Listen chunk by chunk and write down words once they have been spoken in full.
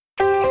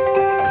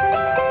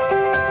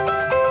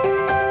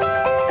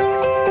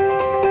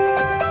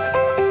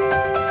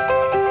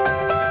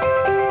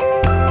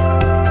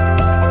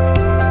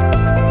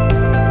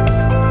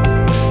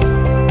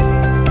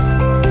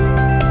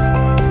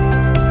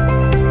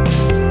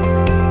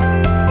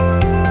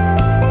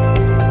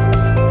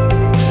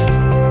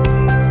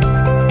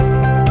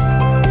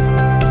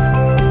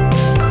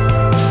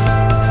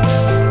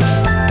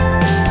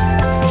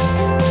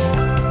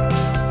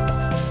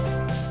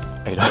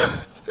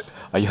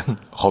yun.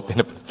 Copy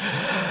na.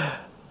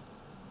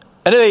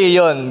 Anyway,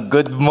 yun.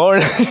 Good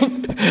morning.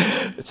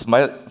 It's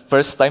my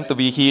first time to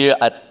be here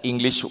at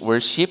English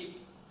worship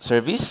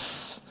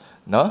service.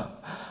 No?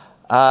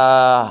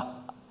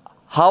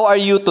 How are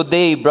you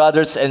today,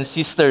 brothers and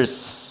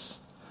sisters?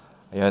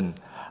 Ayun.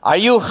 Are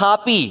you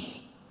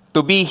happy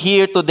to be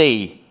here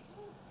today?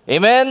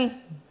 Amen?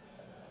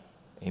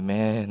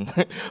 Amen.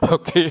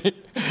 Okay.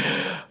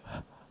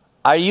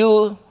 Are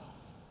you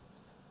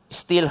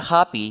still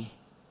happy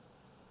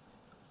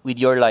with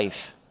your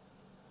life?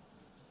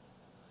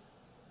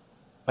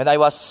 When I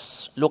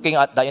was looking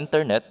at the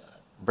internet,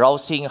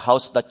 browsing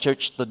how's the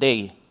church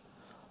today,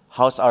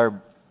 how's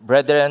our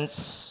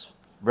brothers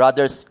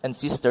and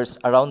sisters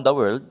around the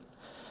world,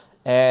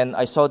 and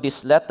I saw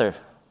this letter,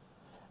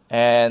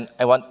 and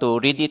I want to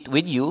read it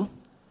with you,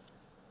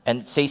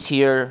 and it says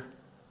here,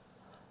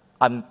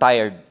 I'm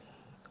tired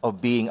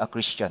of being a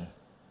Christian.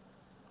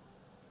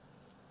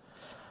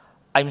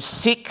 I'm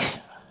sick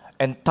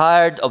and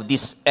tired of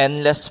this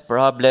endless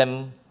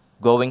problem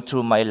going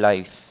through my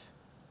life.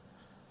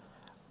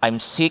 I'm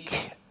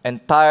sick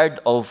and tired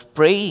of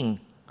praying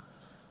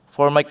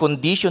for my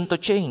condition to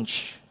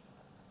change.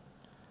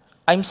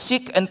 I'm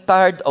sick and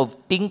tired of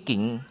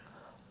thinking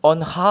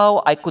on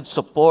how I could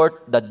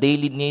support the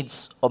daily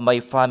needs of my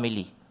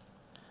family.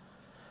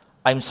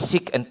 I'm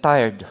sick and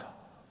tired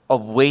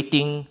of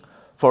waiting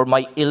for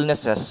my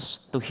illnesses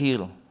to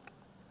heal.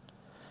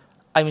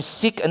 I'm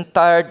sick and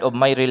tired of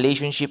my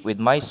relationship with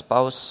my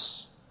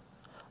spouse.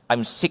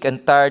 I'm sick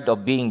and tired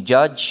of being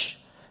judged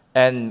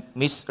and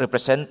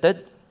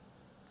misrepresented.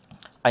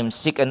 I'm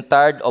sick and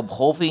tired of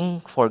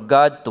hoping for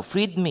God to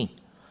free me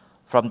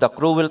from the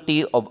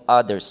cruelty of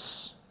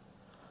others.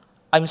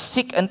 I'm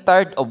sick and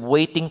tired of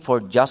waiting for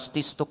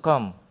justice to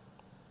come.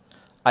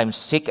 I'm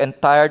sick and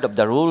tired of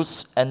the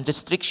rules and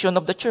restriction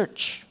of the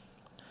church.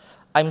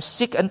 I'm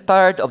sick and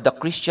tired of the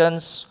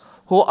Christians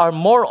who are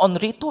more on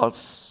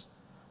rituals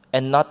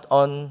and not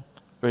on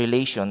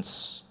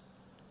relations.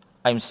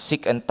 I'm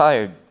sick and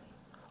tired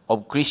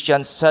of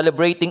Christians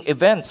celebrating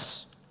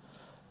events,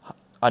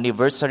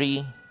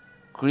 anniversary,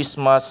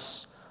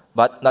 Christmas,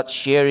 but not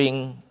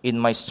sharing in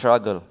my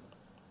struggle.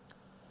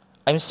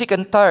 I'm sick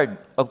and tired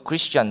of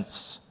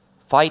Christians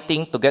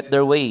fighting to get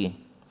their way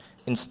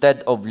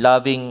instead of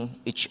loving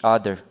each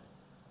other.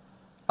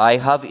 I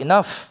have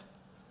enough.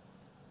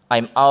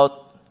 I'm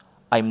out.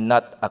 I'm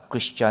not a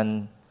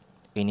Christian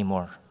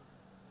anymore.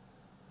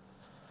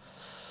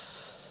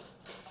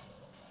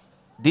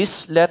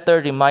 This letter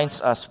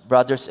reminds us,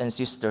 brothers and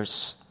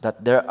sisters,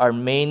 that there are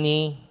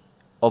many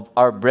of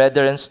our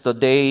brethren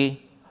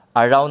today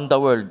around the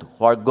world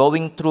who are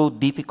going through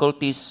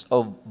difficulties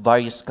of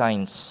various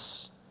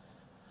kinds.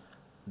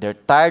 They're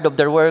tired of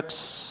their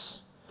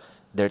works.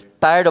 They're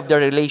tired of their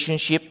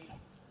relationship.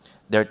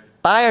 They're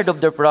tired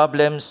of their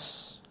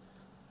problems.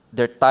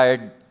 They're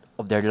tired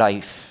of their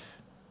life.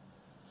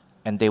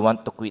 And they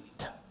want to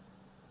quit.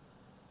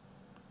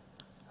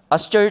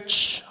 As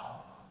church,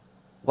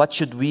 what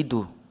should we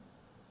do?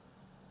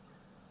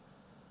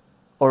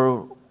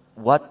 Or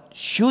what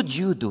should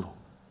you do?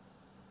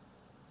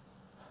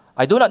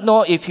 I do not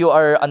know if you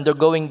are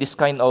undergoing this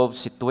kind of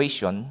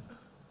situation.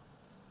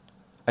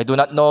 I do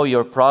not know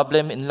your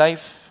problem in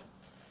life.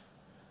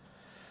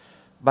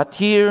 But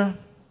here,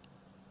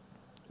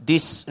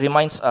 this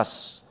reminds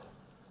us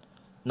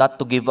not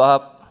to give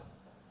up,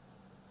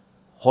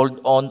 hold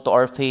on to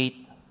our faith,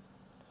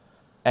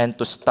 and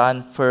to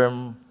stand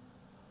firm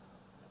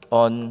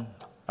on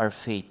our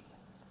faith.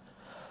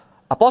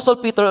 Apostle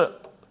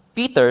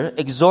Peter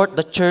exhorted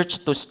the church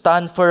to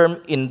stand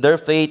firm in their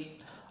faith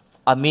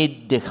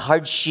amid the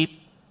hardship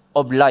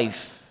of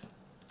life.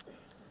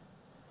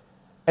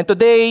 And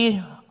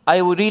today, I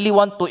really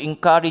want to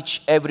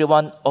encourage every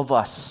one of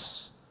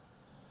us.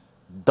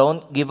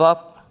 Don't give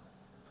up.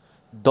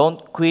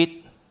 Don't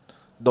quit.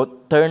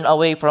 Don't turn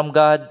away from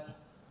God.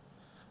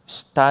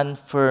 Stand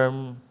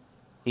firm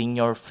in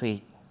your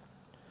faith.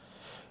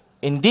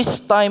 In this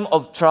time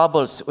of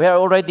troubles, we are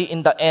already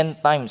in the end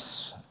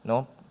times.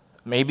 No?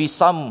 Maybe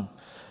some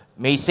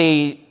may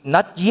say,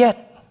 not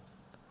yet.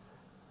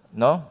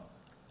 No?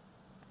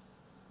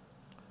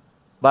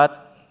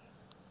 But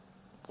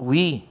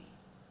we,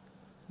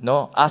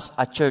 as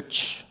a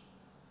church,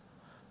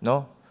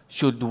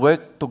 should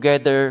work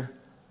together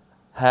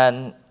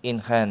hand in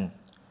hand.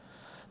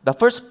 The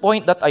first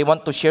point that I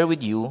want to share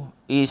with you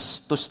is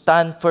to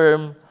stand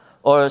firm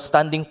or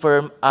standing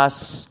firm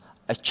as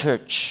a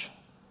church.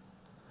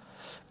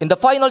 In the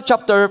final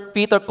chapter,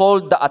 Peter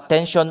called the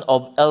attention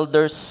of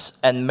elders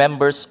and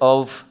members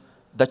of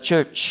the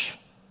church.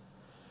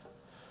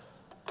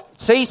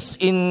 Says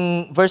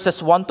in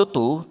verses 1 to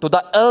 2, to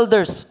the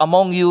elders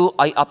among you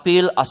I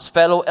appeal as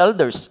fellow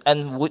elders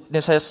and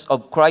witnesses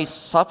of Christ's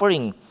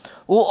suffering,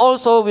 who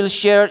also will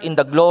share in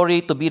the glory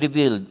to be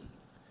revealed.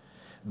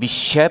 Be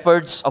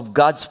shepherds of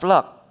God's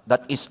flock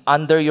that is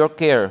under your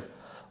care,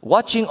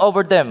 watching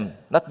over them,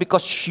 not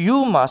because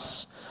you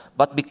must,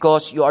 but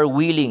because you are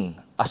willing,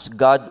 as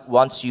God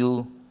wants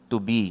you to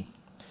be.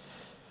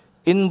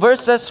 In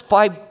verses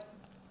 5,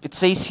 it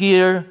says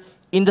here,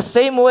 In the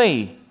same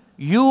way,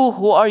 you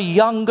who are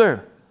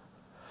younger,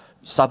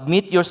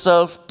 submit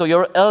yourself to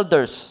your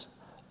elders.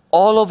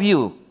 All of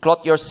you,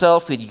 clothe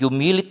yourself with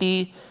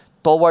humility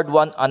toward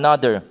one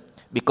another,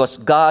 because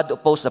God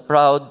opposes the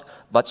proud,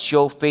 but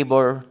show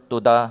favor to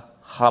the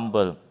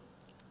humble.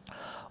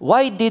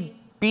 Why did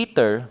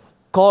Peter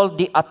call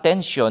the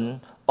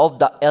attention of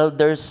the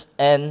elders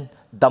and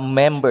the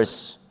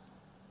members?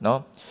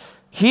 No?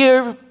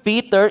 Here,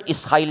 Peter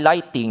is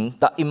highlighting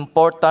the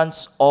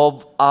importance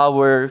of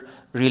our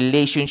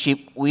relationship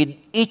with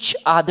each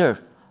other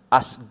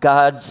as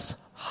God's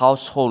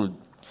household.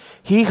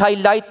 He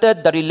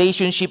highlighted the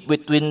relationship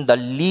between the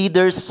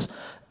leaders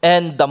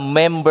and the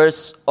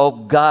members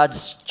of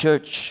God's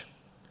church.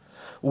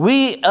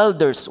 We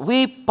elders,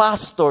 we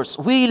pastors,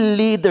 we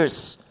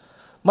leaders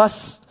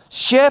must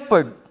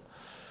shepherd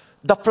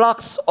the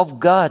flocks of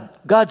God,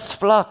 God's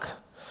flock.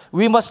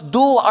 We must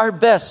do our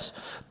best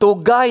to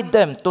guide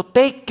them, to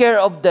take care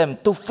of them,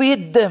 to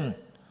feed them,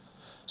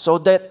 so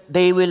that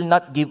they will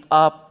not give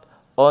up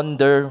on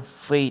their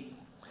faith.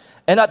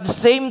 And at the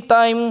same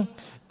time,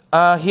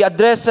 he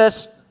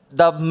addresses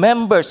the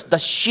members, the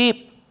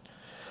sheep,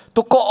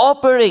 to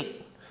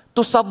cooperate,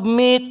 to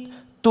submit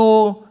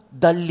to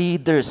the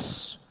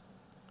leaders.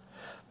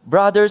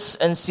 Brothers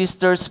and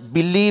sisters,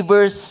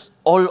 believers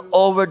all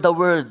over the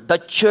world, the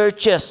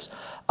churches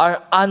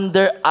are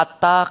under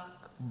attack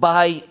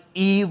by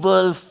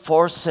evil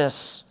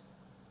forces.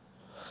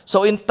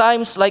 So in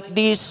times like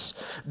this,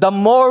 the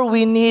more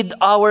we need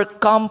our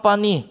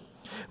company.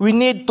 We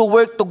need to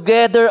work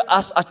together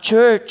as a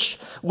church.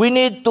 We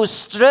need to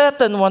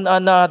strengthen one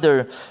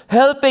another,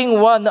 helping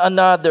one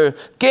another,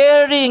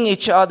 carrying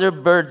each other's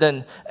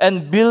burden,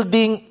 and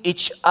building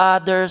each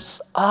other's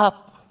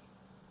up.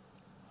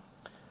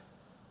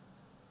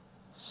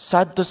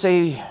 Sad to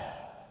say,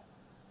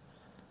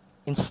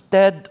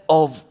 instead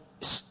of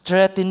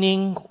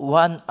strengthening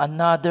one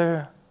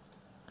another,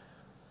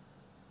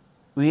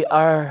 we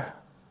are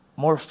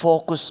more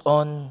focused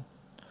on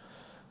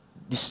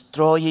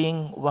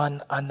destroying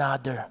one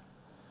another,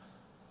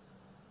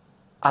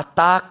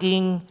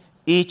 attacking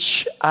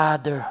each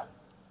other.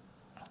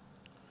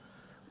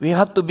 We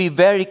have to be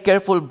very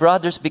careful,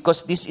 brothers,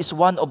 because this is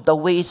one of the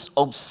ways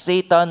of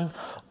Satan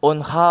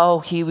on how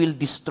he will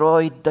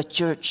destroy the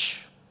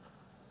church.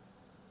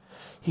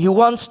 He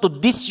wants to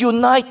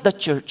disunite the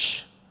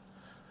church,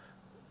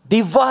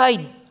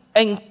 divide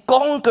and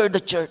conquer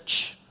the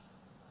church.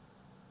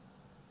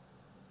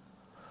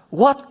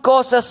 What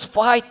causes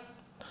fight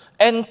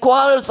and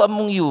quarrels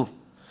among you?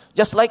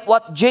 Just like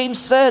what James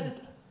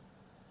said.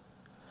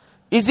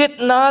 Is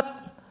it not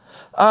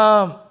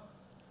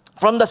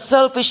from the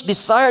selfish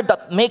desire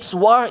that makes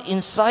war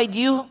inside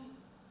you?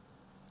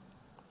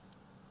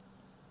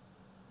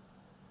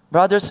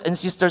 Brothers and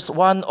sisters,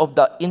 one of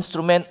the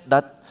instruments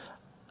that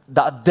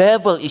the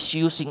devil is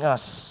using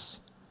us,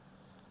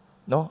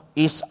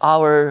 is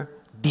our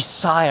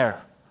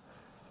desire.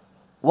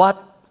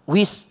 What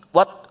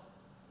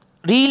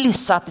really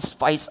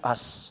satisfies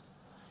us.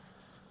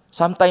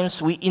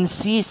 Sometimes we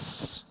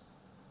insist,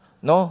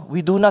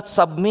 we do not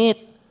submit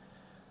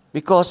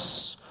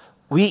because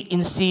we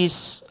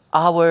insist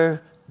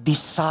our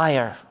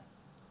desire.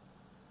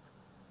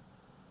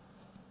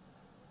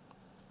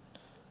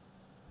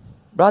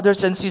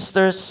 Brothers and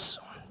sisters,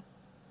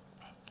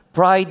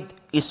 pride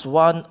is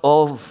one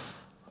of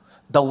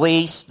the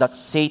ways that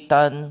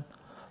Satan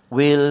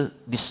will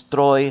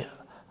destroy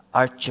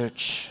our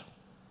church.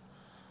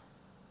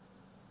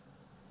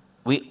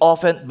 We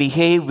often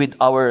behave with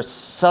our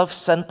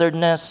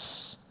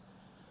self-centeredness,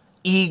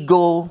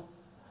 ego,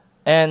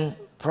 and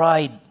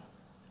pride.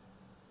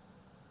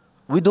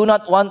 We do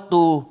not want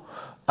to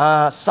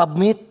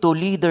submit to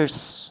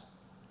leaders.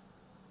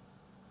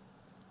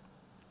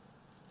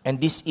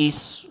 And this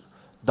is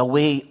the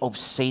way of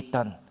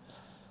Satan.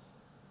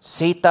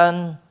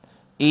 Satan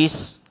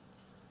is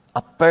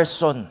a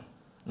person,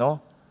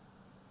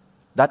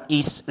 that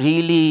is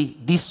really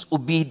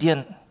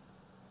disobedient,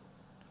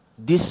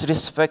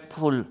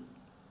 disrespectful.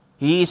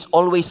 He is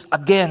always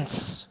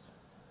against.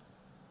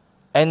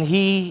 And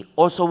he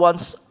also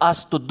wants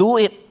us to do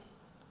it,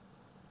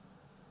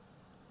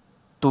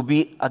 to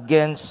be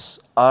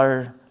against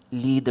our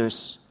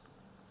leaders.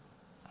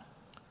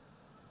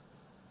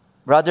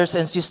 Brothers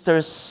and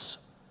sisters,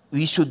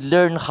 we should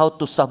learn how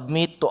to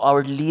submit to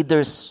our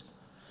leaders,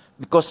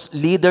 because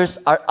leaders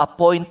are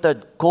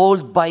appointed,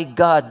 called by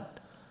God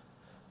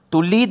to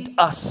lead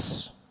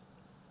us.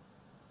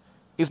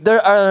 If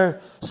there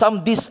are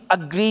some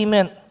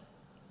disagreement,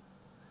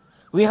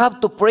 we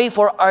have to pray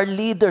for our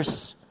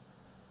leaders.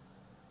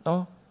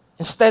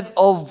 Instead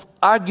of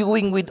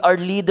arguing with our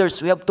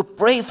leaders, we have to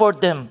pray for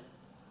them.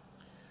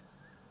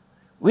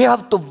 We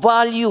have to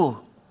value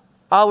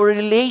our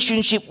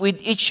relationship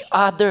with each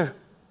other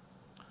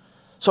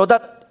so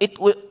that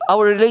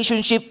our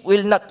relationship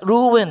will not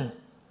ruin.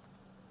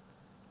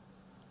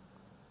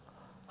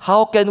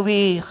 How can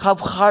we have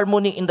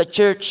harmony in the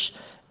church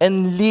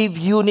and live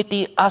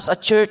unity as a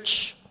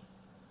church?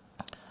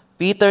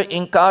 Peter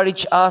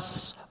encouraged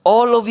us,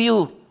 all of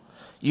you,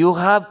 You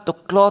have to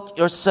clothe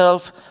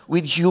yourself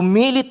with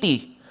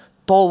humility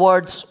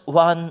towards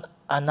one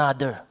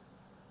another.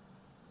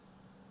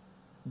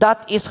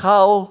 That is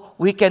how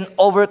we can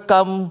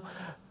overcome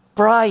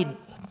pride,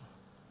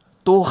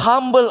 to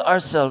humble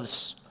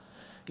ourselves.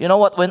 You know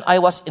what? When I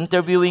was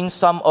interviewing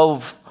some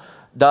of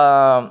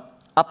the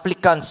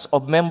applicants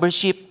of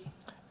membership,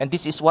 and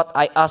this is what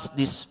I asked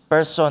this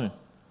person,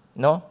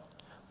 no?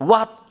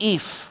 What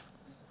if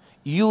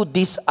you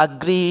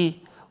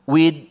disagree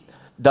with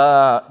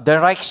the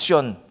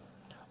direction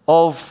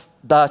of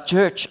the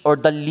church or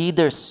the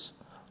leaders?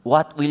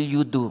 What will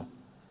you do?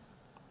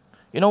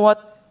 You know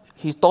what?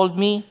 He told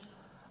me,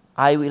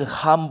 I will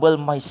humble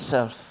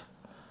myself.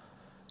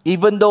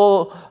 Even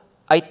though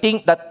I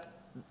think that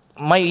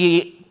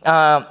my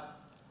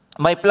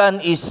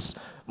plan is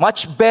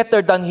much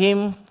better than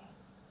him,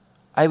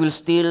 I will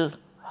still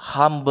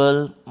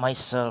humble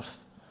myself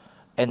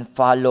and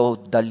follow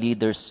the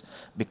leaders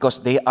because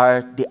they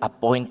are the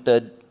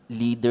appointed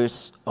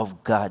leaders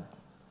of God.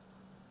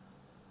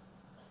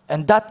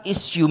 And that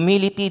is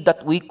humility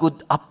that we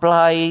could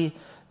apply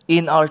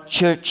in our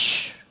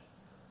church.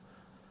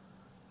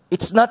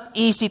 It's not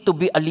easy to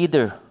be a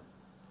leader.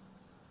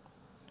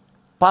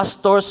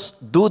 Pastors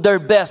do their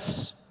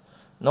best.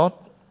 No?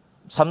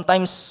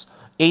 Sometimes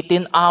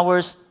 18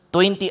 hours,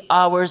 20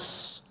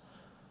 hours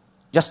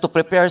just to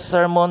prepare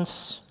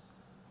sermons.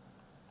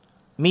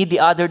 Me the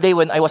other day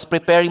when I was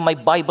preparing my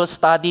Bible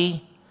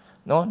study,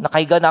 no,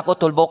 nakahiga na ako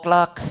 12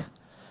 o'clock.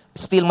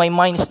 Still my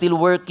mind still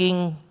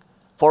working.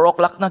 4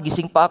 o'clock na,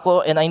 gising pa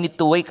ako and I need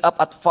to wake up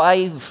at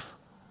 5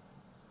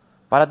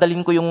 para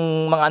dalhin ko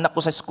yung mga anak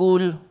ko sa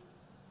school.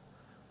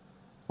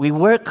 We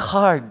work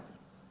hard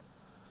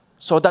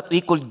so that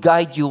we could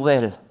guide you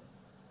well.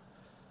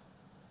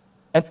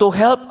 And to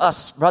help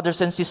us,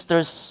 brothers and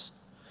sisters,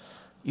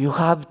 you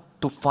have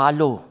to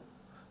follow.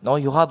 No,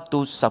 you have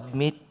to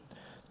submit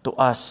to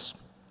us.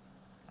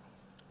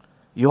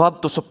 You have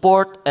to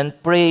support and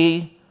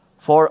pray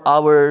for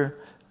our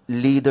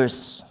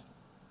leaders.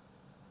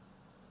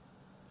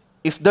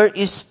 If there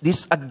is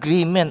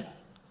disagreement,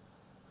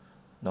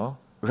 no,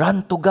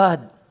 run to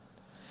God.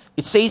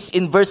 It says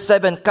in verse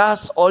 7,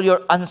 cast all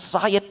your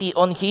anxiety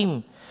on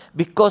Him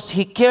because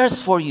He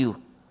cares for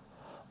you.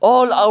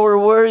 All our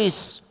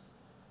worries,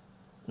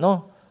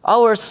 no,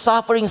 our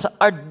sufferings,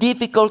 our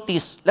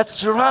difficulties,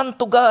 let's run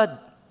to God.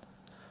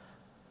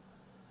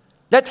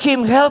 Let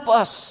Him help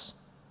us.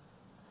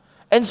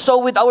 And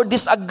so with our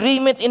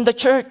disagreement in the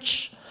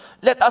church,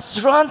 let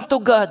us run to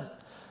God.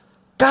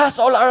 Cast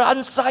all our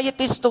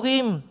anxieties to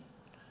Him.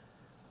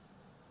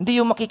 Hindi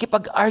yung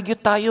makikipag-argue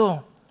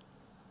tayo.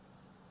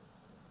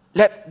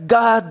 Let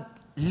God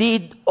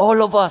lead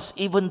all of us,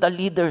 even the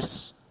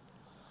leaders.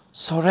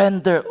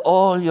 Surrender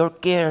all your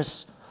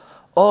cares,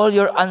 all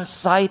your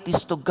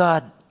anxieties to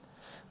God,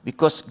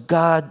 because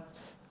God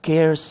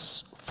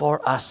cares for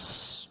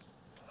us.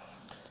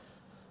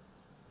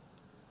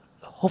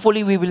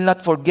 Hopefully, we will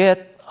not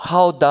forget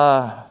how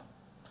the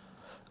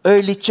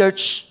early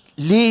church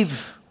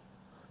lived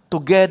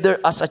together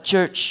as a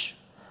church.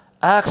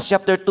 Acts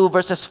chapter 2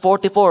 verses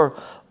 44.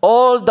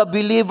 All the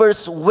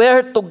believers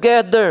were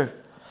together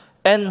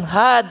and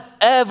had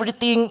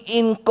everything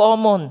in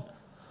common.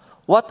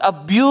 What a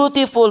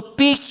beautiful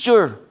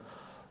picture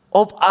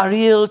of a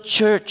real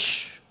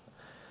church.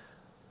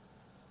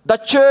 The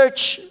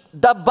church,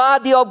 the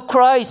body of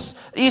Christ,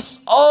 is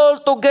all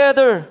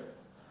together.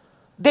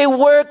 They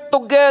work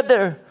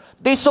together.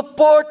 They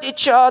support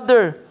each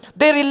other.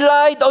 They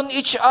relied on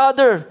each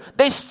other.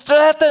 They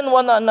strengthened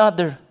one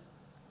another.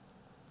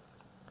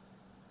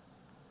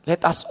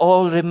 Let us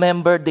all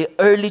remember the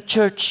early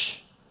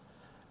church,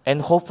 and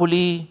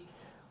hopefully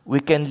we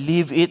can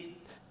live it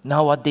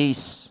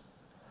nowadays.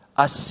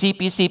 As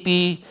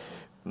CPCP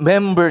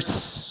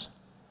members,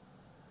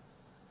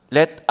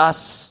 let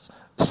us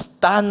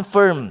stand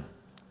firm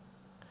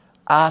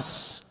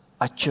as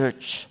a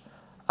church,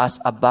 as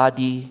a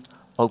body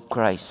of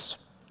Christ.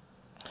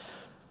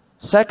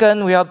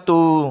 Second, we have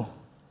to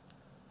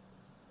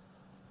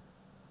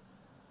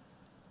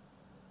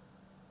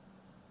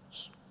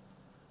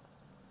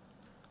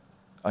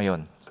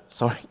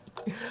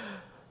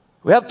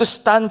We have to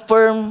stand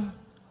firm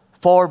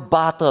for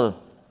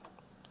battle.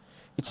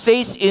 It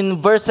says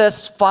in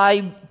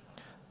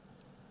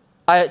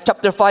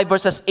chapter 5,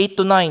 verses 8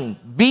 to 9,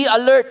 be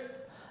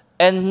alert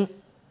and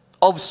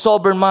of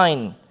sober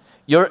mind.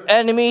 Your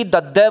enemy,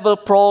 the devil,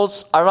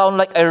 prowls around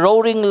like a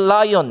roaring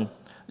lion,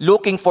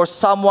 looking for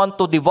someone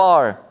to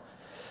devour.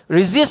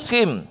 Resist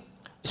him,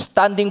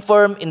 standing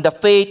firm in the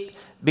faith,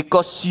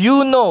 because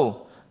you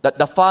know that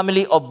the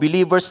family of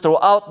believers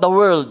throughout the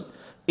world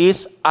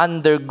is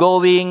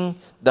undergoing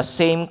the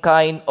same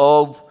kind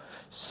of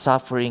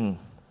suffering.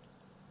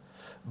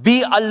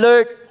 Be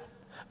alert.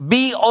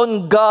 Be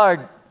on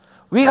guard.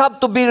 We have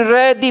to be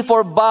ready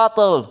for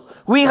battle.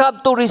 We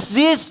have to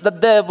resist the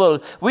devil.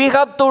 We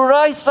have to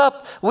rise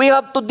up. We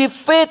have to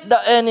defeat the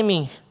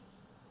enemy.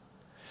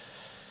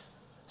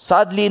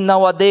 Sadly,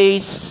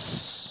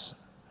 nowadays,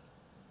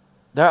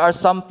 there are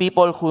some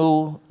people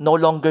who no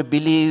longer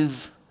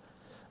believe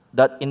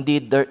that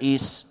indeed there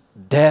is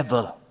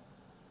devil.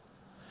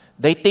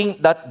 They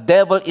think that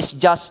devil is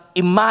just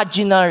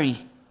imaginary,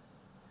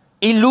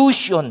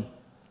 illusion.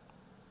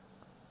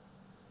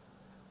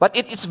 But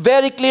it is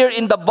very clear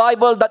in the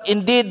Bible that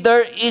indeed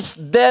there is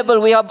devil.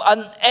 We have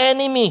an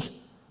enemy.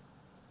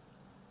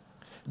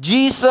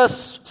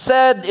 Jesus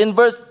said in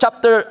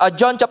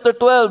John chapter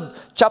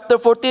 12, chapter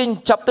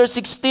 14, chapter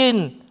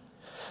 16,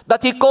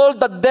 that He called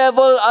the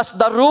devil as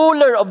the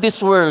ruler of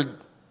this world.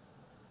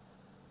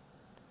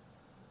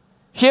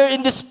 Here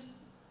in this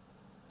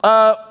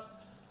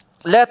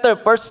letter,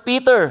 1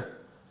 Peter,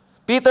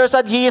 Peter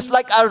said he is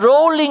like a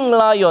rolling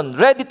lion,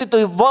 ready to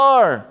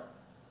devour.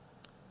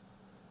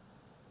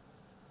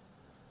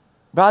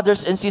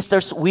 Brothers and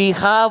sisters, we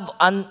have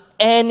an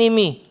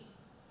enemy.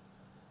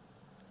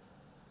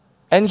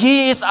 And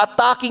he is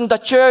attacking the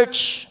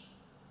church.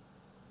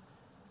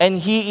 And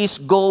he is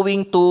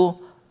going to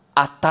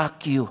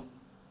attack you.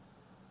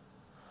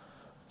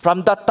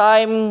 From the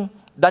time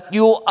that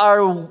you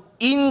are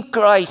in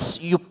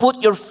Christ, you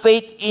put your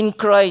faith in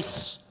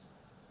Christ,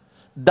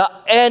 the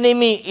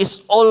enemy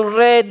is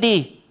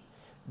already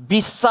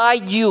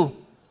beside you.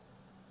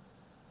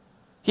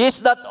 He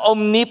is not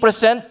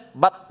omnipresent,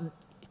 but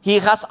he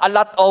has a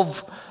lot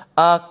of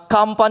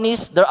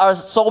companies. There are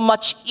so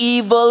much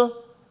evil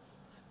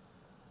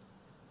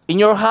in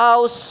your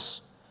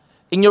house,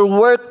 in your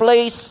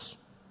workplace,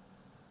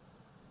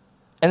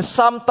 and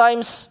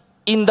sometimes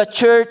in the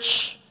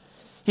church.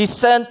 He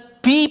sent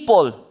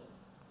people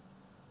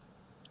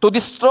to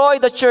destroy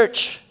the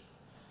church,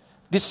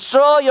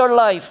 destroy your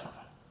life.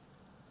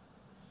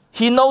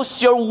 He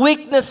knows your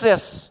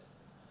weaknesses.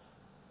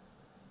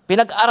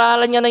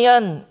 Pinag-aralan niya na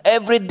yan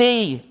every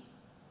day.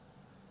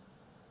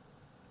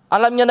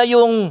 Alam niya na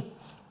yung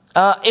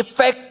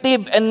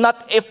effective and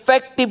not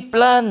effective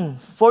plan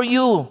for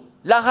you.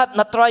 Lahat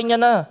na-try niya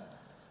na.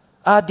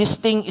 This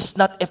thing is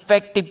not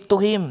effective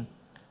to him.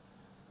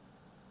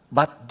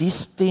 But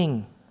this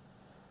thing,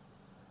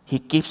 he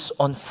keeps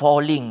on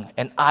falling,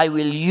 and I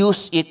will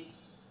use it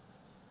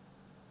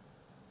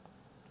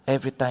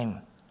every time.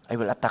 I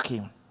will attack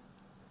him.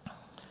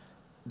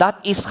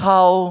 That is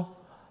how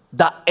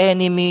the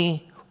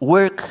enemy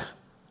works.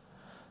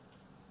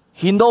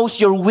 He knows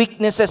your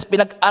weaknesses.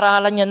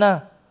 Pinag-aralan niya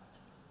na.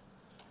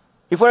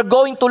 If we're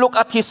going to look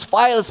at his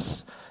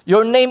files,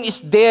 your name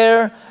is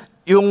there,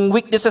 yung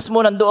weaknesses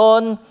mo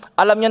nandoon,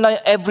 alam niya na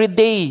every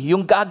day,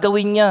 yung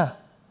gagawin niya.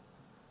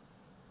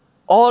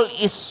 All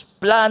is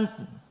planned.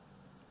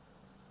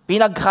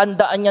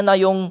 Pinaghandaan niya na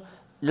yung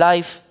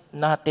life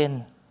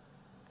natin.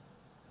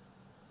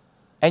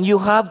 And you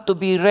have to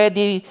be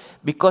ready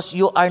because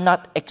you are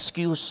not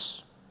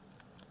excused.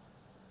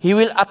 He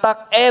will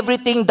attack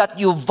everything that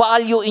you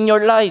value in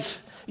your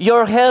life,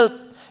 your health,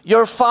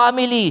 your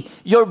family,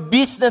 your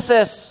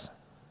businesses.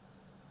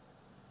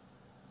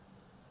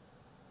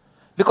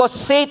 Because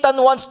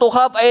Satan wants to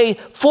have a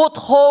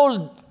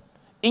foothold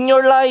in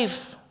your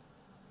life.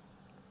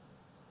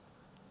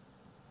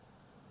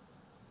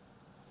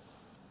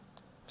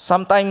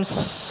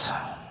 Sometimes,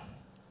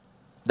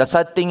 the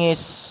sad thing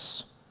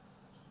is,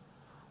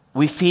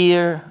 we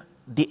fear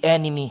the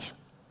enemy.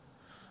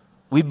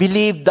 We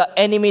believe the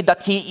enemy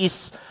that he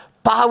is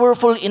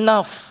powerful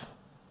enough.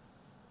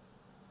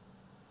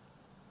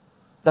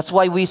 That's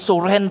why we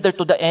surrender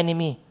to the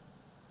enemy.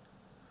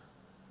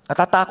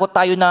 Natatakot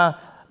tayo na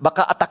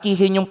baka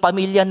atakihin yung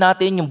pamilya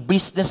natin, yung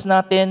business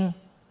natin.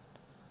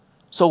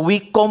 So we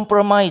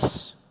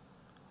compromise.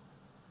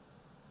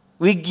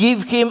 We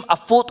give him a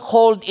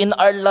foothold in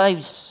our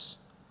lives.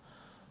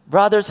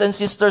 Brothers and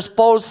sisters,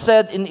 Paul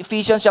said in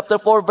Ephesians chapter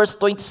 4, verse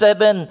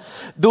 27,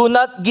 do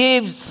not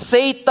give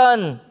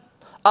Satan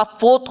a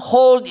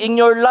foothold in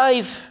your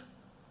life.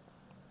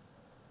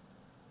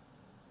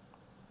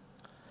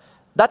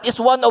 That is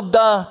one of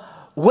the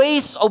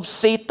ways of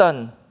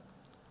Satan.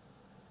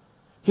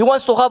 He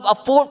wants to have a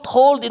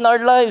foothold in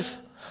our life,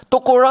 to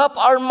corrupt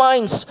our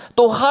minds,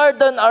 to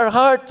harden our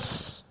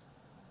hearts.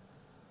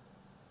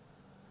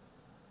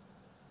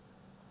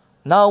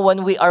 Now,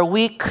 when we are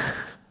weak,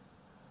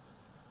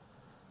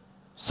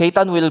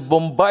 Satan will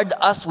bombard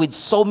us with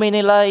so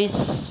many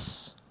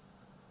lies.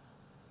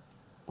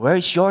 Where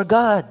is your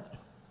God?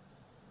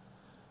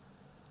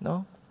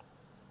 No?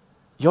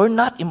 You're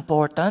not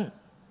important.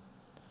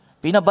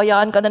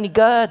 Pinabayaan ka na ni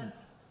God.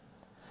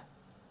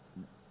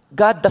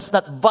 God does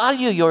not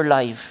value your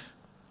life.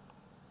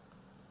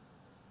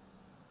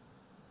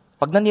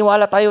 Pag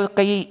naniwala tayo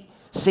kay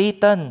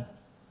Satan,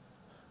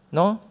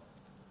 no?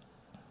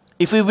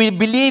 If we will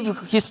believe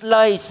his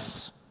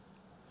lies,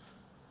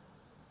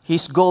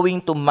 he's going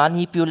to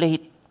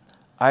manipulate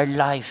our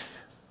life.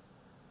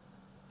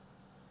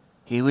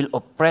 He will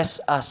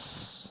oppress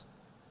us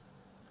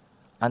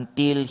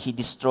until he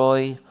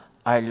destroy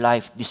our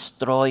life,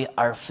 destroy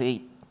our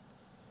faith.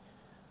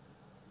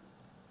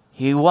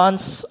 He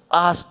wants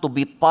us to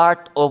be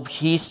part of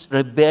his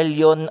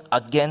rebellion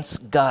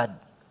against God.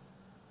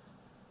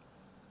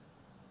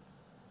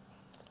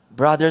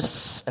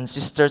 Brothers and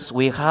sisters,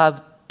 we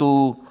have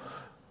to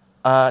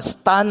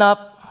stand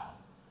up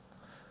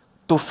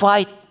to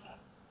fight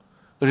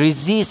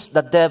resist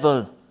the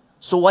devil.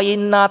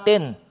 Suwayin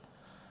natin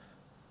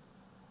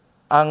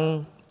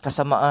ang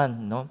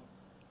kasamaan, no?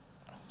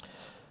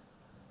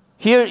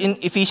 Here in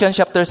Ephesians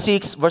chapter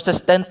 6,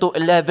 verses 10 to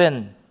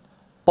 11,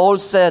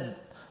 Paul said,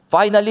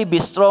 "Finally, be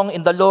strong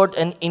in the Lord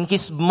and in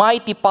His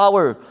mighty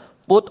power.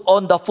 Put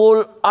on the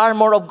full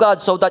armor of God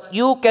so that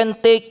you can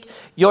take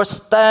your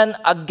stand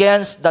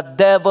against the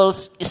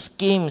devil's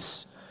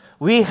schemes."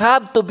 We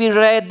have to be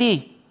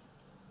ready.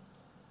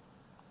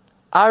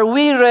 Are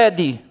we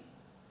ready?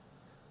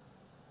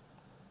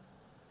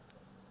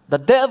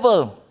 The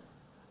devil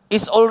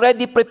is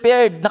already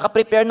prepared.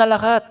 Nakaprepare na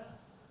lahat.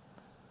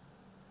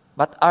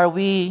 But are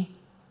we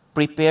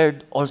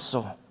prepared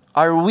also?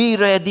 Are we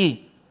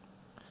ready?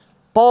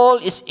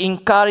 Paul is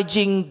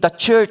encouraging the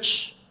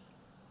church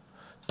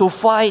to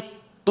fight,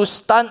 to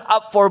stand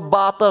up for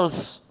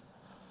battles.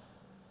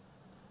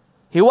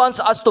 He wants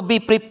us to be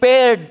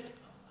prepared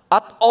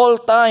at all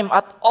time,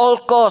 at all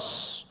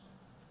costs.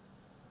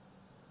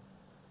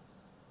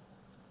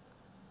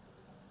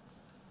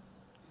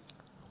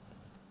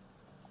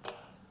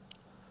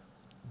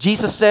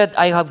 Jesus said,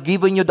 "I have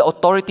given you the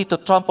authority to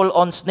trample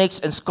on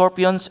snakes and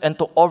scorpions and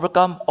to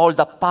overcome all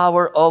the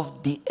power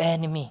of the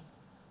enemy."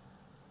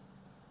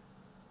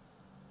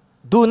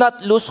 Do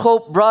not lose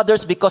hope,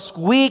 brothers, because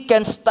we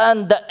can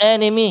stand the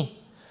enemy.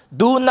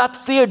 Do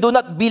not fear, do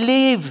not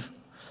believe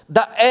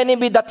the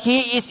enemy that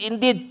he is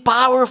indeed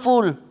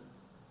powerful.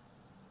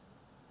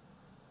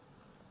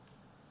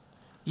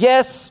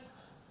 Yes,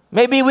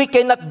 maybe we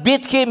cannot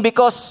beat him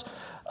because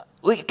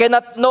we do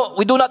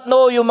not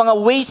know yung mga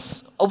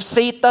ways of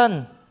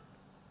Satan.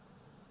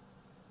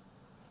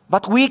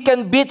 But we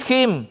can beat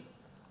him.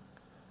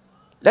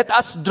 Let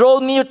us draw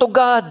near to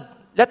God.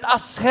 Let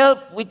us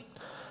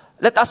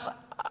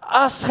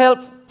ask help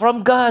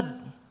from God.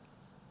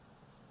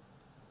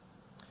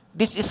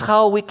 This is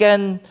how we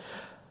can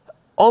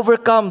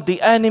overcome the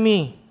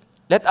enemy.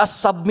 Let us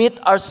submit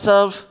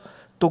ourselves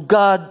to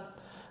God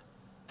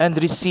and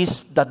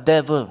resist the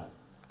devil.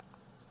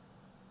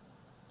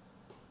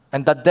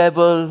 And the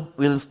devil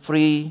will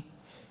flee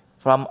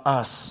from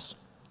us.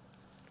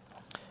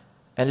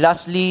 And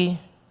lastly,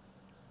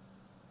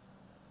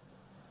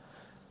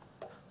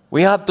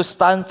 we have to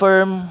stand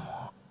firm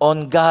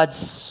on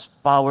God's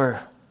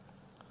power.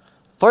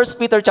 1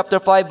 Peter chapter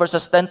 5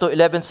 verses 10 to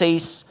 11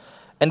 says,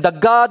 "And the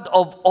God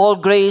of all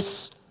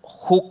grace,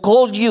 who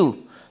called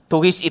you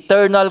to His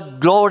eternal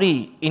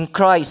glory in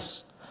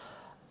Christ,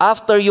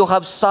 after you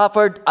have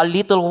suffered a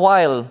little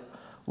while,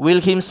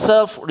 will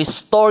Himself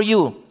restore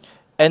you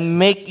and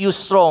make you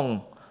strong,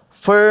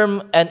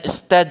 firm and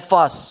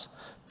steadfast.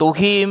 To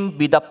Him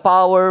be the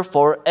power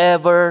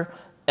forever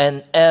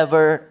and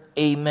ever.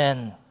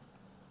 Amen."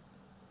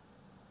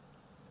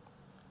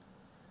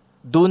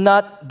 Do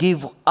not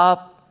give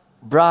up,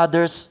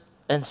 brothers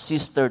and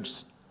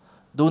sisters.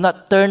 Do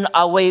not turn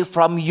away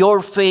from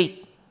your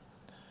faith.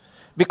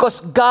 Because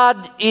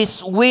God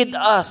is with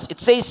us. It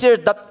says here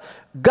that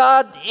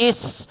God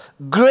is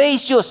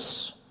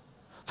gracious.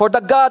 For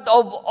the God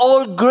of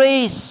all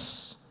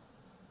grace.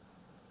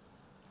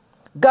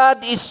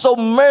 God is so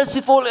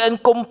merciful and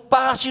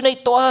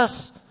compassionate to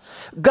us.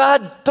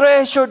 God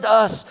treasured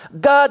us.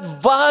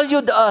 God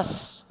valued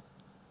us.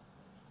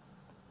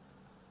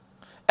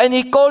 And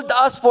He called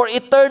us for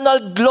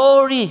eternal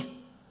glory.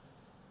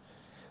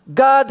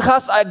 God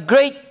has a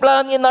great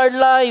plan in our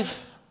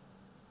life.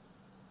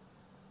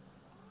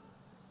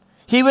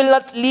 He will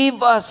not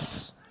leave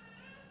us,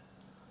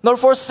 nor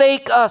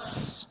forsake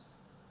us.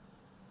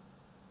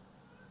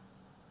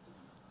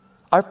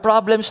 Our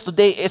problems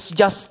today is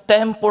just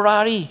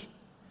temporary.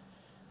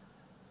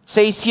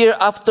 Says here,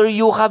 after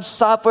you have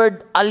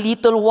suffered a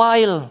little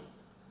while.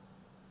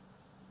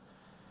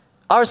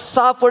 Our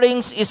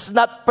sufferings is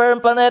not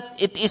permanent.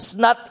 It is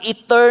not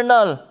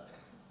eternal.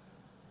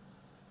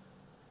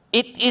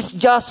 It is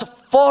just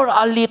for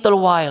a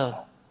little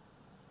while.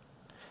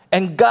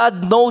 And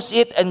God knows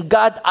it and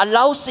God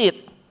allows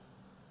it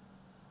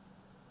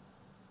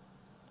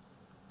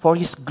for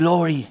His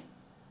glory.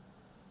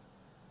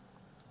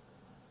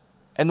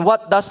 And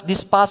what does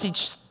this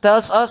passage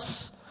tells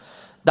us?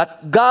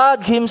 That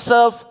God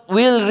Himself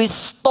will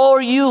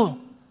restore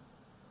you.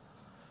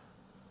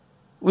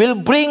 Will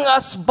bring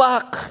us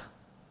back.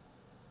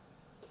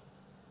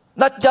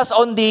 Not just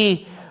on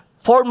the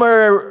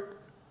former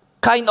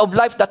kind of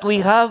life that we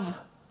have.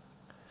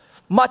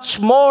 Much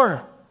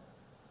more.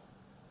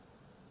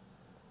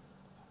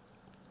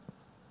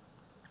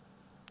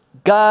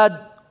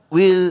 God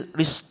will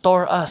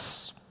restore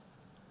us.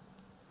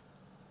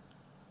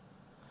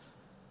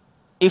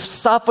 If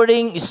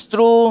suffering is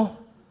true,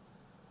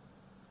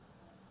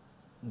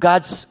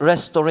 God's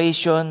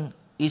restoration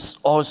is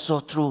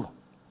also true.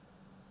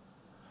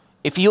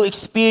 If you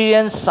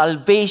experience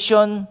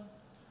salvation,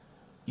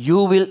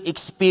 you will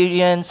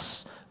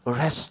experience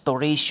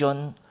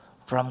restoration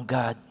from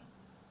God.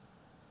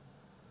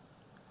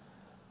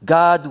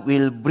 God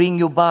will bring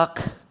you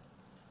back.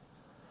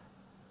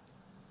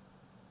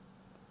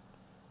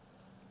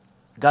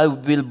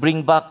 God will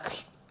bring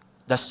back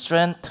the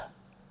strength.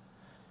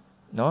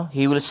 No,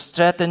 He will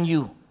strengthen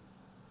you.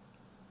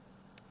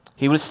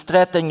 He will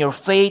strengthen your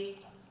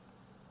faith.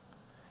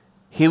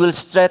 He will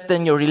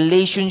strengthen your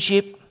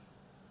relationship.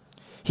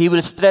 He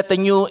will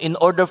strengthen you in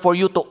order for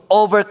you to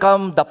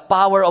overcome the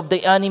power of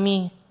the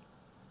enemy.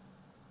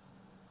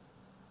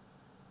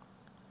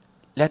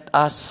 Let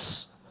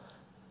us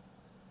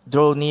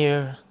draw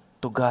near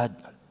to God.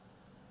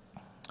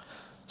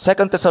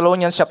 2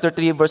 Thessalonians chapter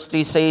 3 verse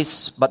 3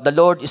 says, "But the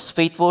Lord is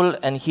faithful,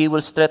 and He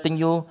will strengthen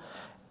you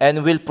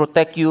and will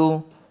protect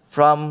you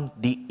from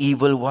the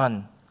evil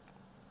one."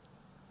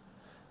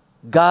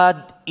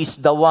 God is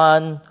the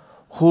one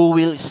who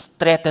will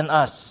strengthen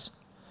us.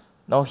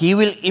 No, He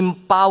will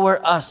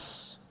empower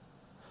us.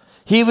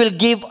 He will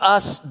give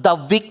us the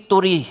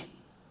victory.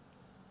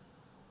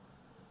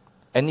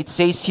 And it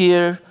says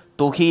here,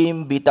 "To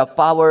Him be the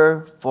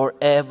power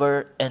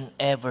forever and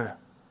ever."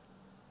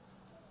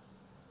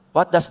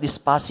 What does this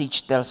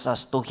passage tell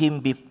us? To Him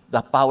be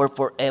the power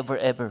forever,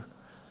 ever.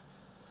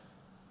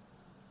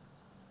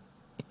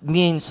 It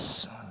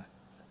means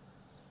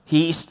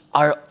He is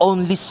our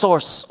only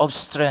source of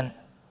strength.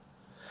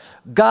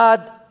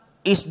 God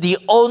is the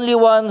only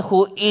one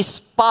who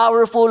is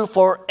powerful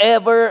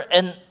forever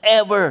and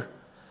ever.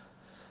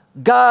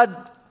 God,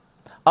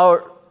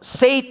 or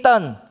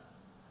Satan,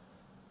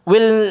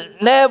 will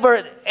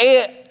never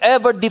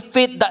ever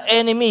defeat the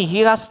enemy.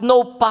 He has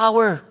no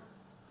power.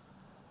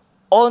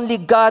 Only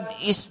God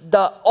is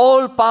the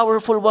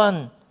all-powerful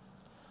one.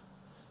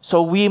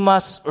 So we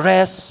must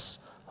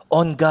rest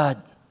on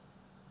God.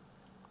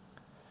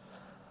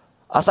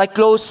 As I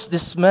close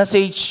this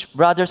message,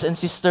 brothers and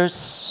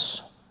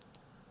sisters,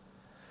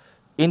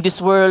 in this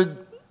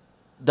world,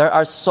 there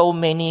are so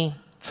many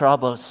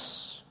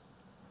troubles.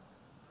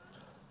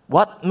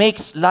 What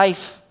makes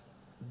life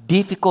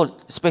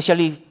difficult,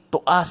 especially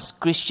to us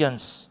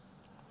Christians,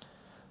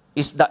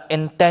 is the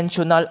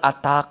intentional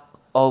attack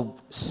of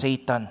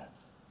Satan.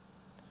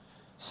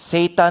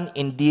 Satan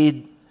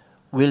indeed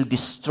will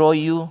destroy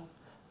you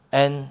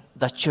and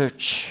the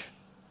church.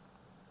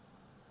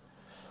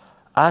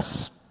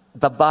 As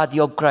the body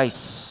of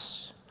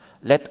Christ,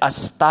 let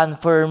us stand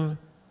firm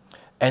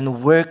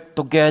and work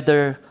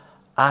together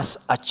as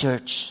a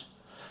church.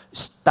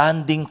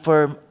 Standing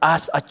firm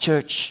as a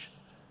church.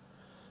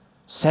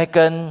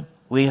 Second,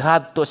 we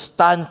have to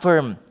stand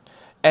firm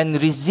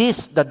and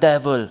resist the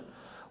devil.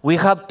 We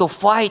have to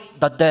fight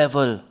the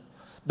devil.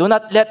 Do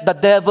not let the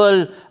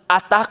devil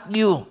attack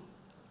you.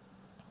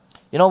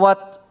 You know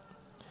what?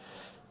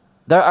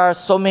 There are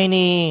so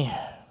many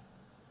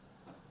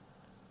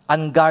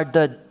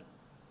unguarded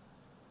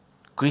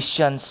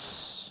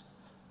Christians,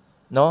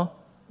 no?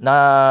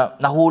 Na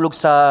nahulog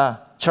sa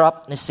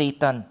trap ni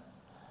Satan.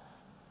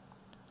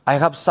 I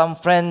have some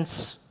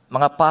friends,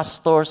 mga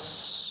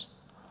pastors,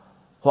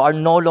 who are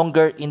no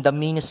longer in the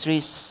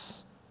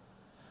ministries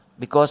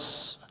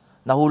because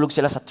nahulog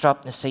sila sa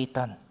trap ni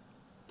Satan.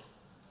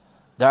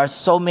 There are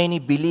so many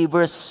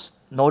believers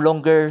no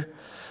longer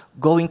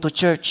going to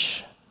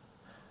church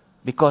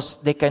because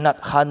they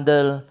cannot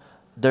handle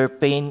their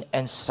pain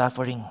and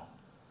suffering.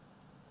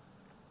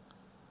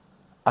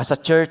 As a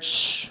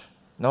church,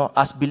 no,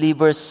 as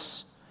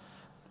believers,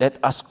 let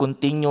us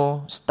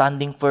continue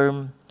standing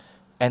firm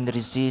and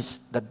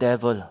resist the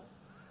devil.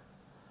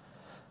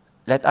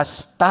 Let us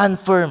stand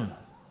firm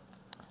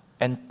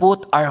and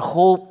put our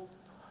hope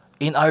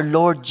in our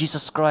Lord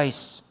Jesus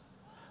Christ,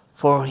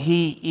 for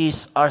He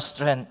is our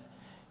strength.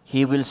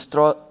 He will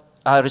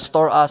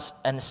restore us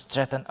and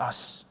strengthen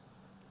us.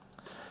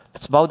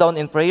 Let's bow down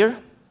in prayer.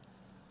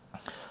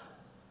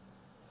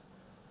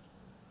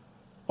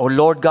 O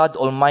Lord God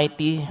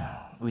Almighty,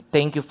 we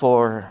thank You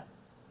for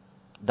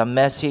the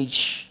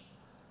message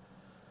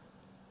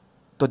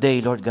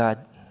today, Lord God.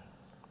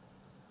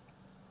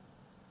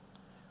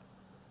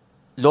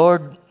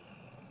 Lord,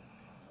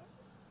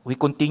 we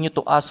continue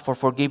to ask for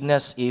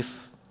forgiveness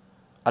if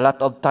a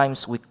lot of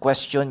times we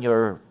question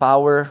Your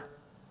power,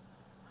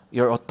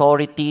 Your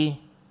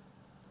authority.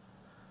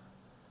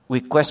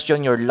 We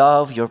question Your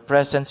love, Your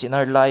presence in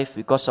our life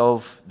because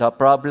of the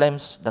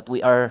problems that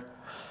we are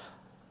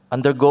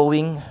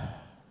undergoing.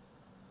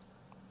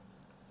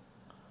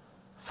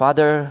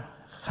 Father,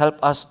 help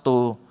us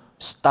to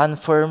stand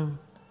firm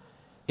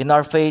in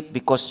our faith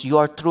because You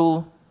are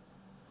true,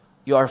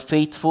 You are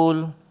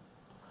faithful,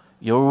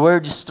 Your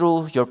word is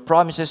true, Your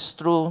promise is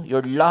true,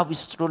 Your love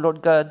is true,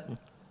 Lord God.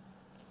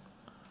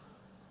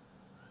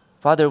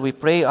 Father, we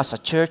pray as a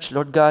church,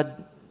 Lord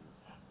God,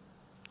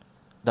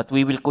 that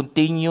we will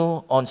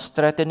continue on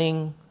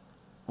strengthening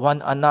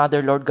one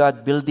another, Lord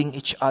God, building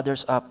each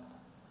other's up,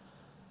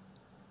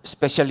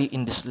 especially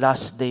in these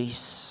last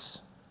days.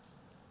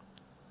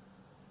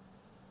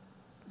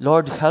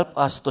 Lord, help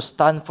us to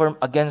stand firm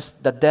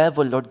against the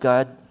devil, Lord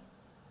God,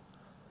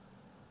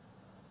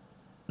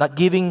 not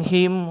giving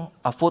him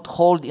a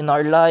foothold in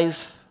our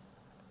life,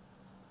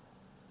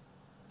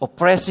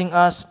 oppressing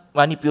us,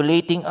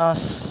 manipulating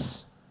us.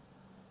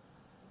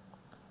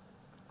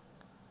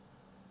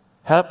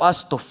 Help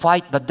us to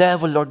fight the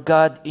devil, Lord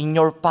God, in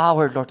Your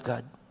power, Lord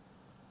God.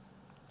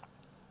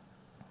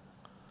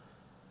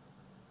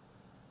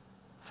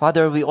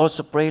 Father, we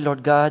also pray,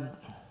 Lord God,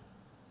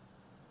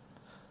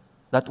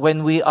 that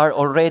when we are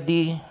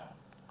already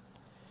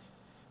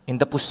in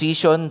the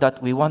position that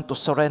we want to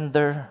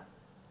surrender,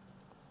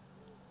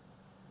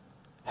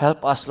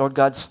 help us, Lord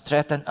God,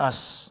 strengthen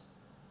us.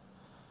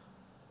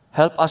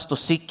 Help us to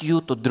seek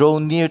you, to draw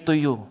near to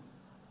you,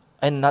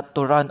 and not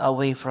to run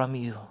away from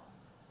you.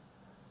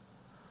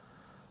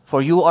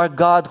 For you are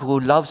God who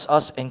loves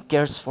us and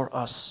cares for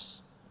us.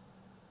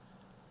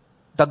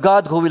 The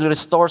God who will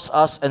restore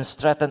us and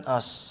strengthen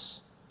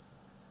us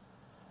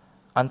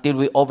until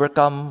we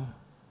overcome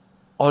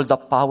all the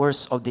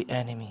powers of the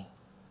enemy.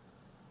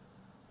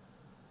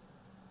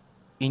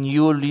 In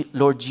you,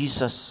 Lord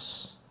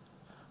Jesus,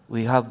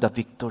 we have the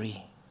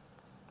victory.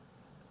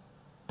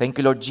 Thank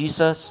you, Lord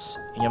Jesus.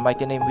 In your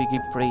mighty name we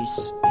give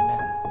praise.